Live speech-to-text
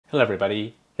Hello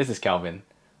everybody, this is Calvin.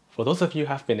 For those of you who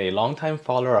have been a long-time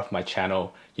follower of my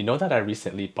channel, you know that I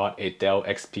recently bought a Dell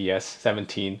XPS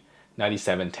 17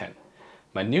 9710.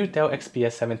 My new Dell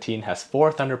XPS 17 has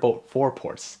 4 Thunderbolt 4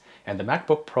 ports, and the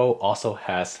MacBook Pro also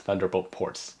has Thunderbolt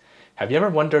ports. Have you ever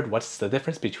wondered what's the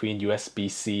difference between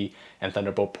USB-C and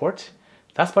Thunderbolt port?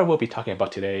 That's what we'll be talking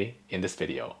about today in this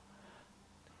video.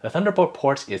 The Thunderbolt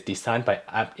port is designed by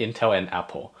Intel and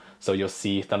Apple, so you'll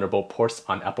see Thunderbolt ports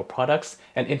on Apple products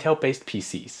and Intel-based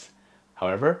PCs.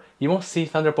 However, you won't see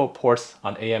Thunderbolt ports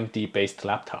on AMD-based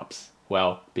laptops.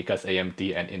 Well, because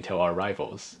AMD and Intel are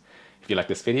rivals. If you like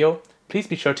this video, please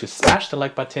be sure to smash the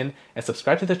like button and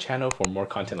subscribe to the channel for more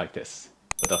content like this.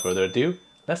 Without further ado,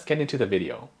 let's get into the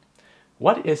video.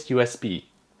 What is USB?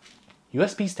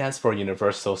 USB stands for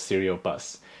Universal Serial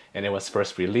Bus, and it was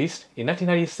first released in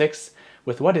 1996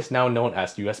 with what is now known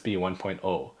as USB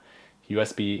 1.0.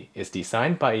 USB is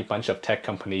designed by a bunch of tech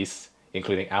companies,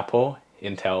 including Apple,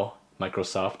 Intel,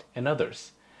 Microsoft, and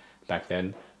others. Back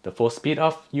then, the full speed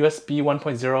of USB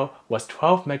 1.0 was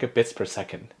 12 megabits per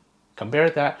second. Compare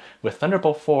that with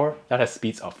Thunderbolt 4 that has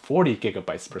speeds of 40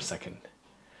 gigabytes per second.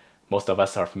 Most of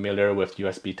us are familiar with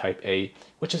USB Type-A,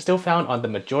 which is still found on the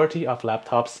majority of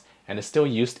laptops and is still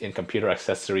used in computer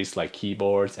accessories like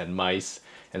keyboards and mice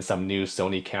and some new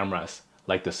Sony cameras,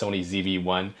 like the Sony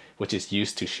ZV-1, which is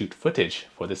used to shoot footage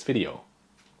for this video.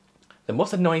 The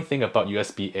most annoying thing about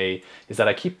USB-A is that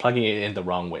I keep plugging it in the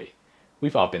wrong way.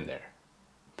 We've all been there.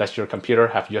 Does your computer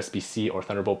have USB-C or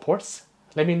Thunderbolt ports?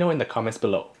 Let me know in the comments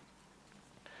below.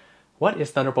 What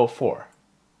is Thunderbolt 4?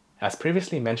 As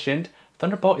previously mentioned,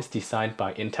 Thunderbolt is designed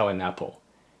by Intel and Apple.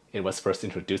 It was first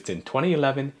introduced in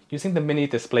 2011 using the mini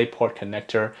DisplayPort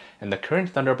connector, and the current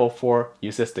Thunderbolt 4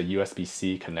 uses the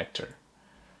USB-C connector.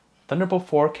 Thunderbolt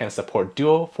 4 can support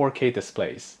dual 4K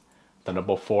displays.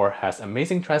 Thunderbolt 4 has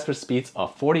amazing transfer speeds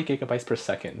of 40 gigabytes per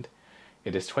second.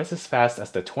 It is twice as fast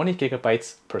as the 20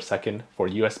 gigabytes per second for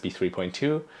USB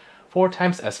 3.2, 4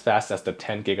 times as fast as the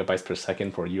 10 gigabytes per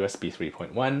second for USB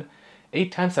 3.1,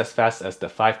 8 times as fast as the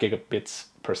 5 gigabits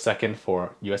per second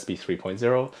for USB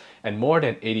 3.0, and more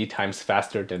than 80 times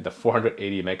faster than the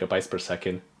 480 megabytes per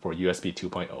second for USB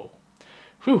 2.0.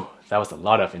 Whew, that was a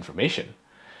lot of information.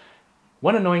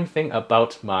 One annoying thing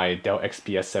about my Dell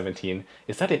XPS 17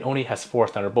 is that it only has 4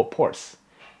 Thunderbolt ports.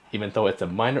 Even though it's a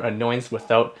minor annoyance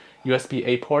without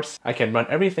USB-A ports, I can run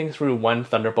everything through one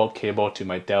Thunderbolt cable to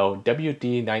my Dell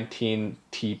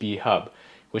WD-19TB hub,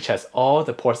 which has all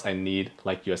the ports I need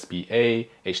like USB-A,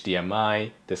 HDMI,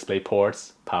 display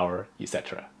ports, power,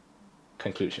 etc.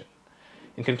 Conclusion.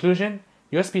 In conclusion,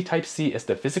 USB Type-C is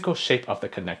the physical shape of the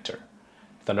connector.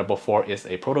 Thunderbolt 4 is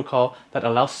a protocol that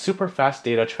allows super fast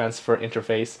data transfer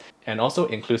interface and also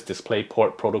includes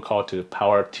DisplayPort protocol to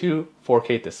power 2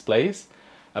 4K displays,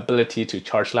 ability to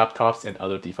charge laptops and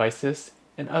other devices,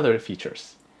 and other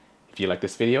features. If you like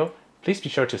this video, please be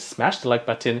sure to smash the like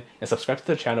button and subscribe to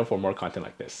the channel for more content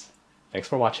like this. Thanks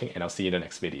for watching, and I'll see you in the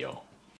next video.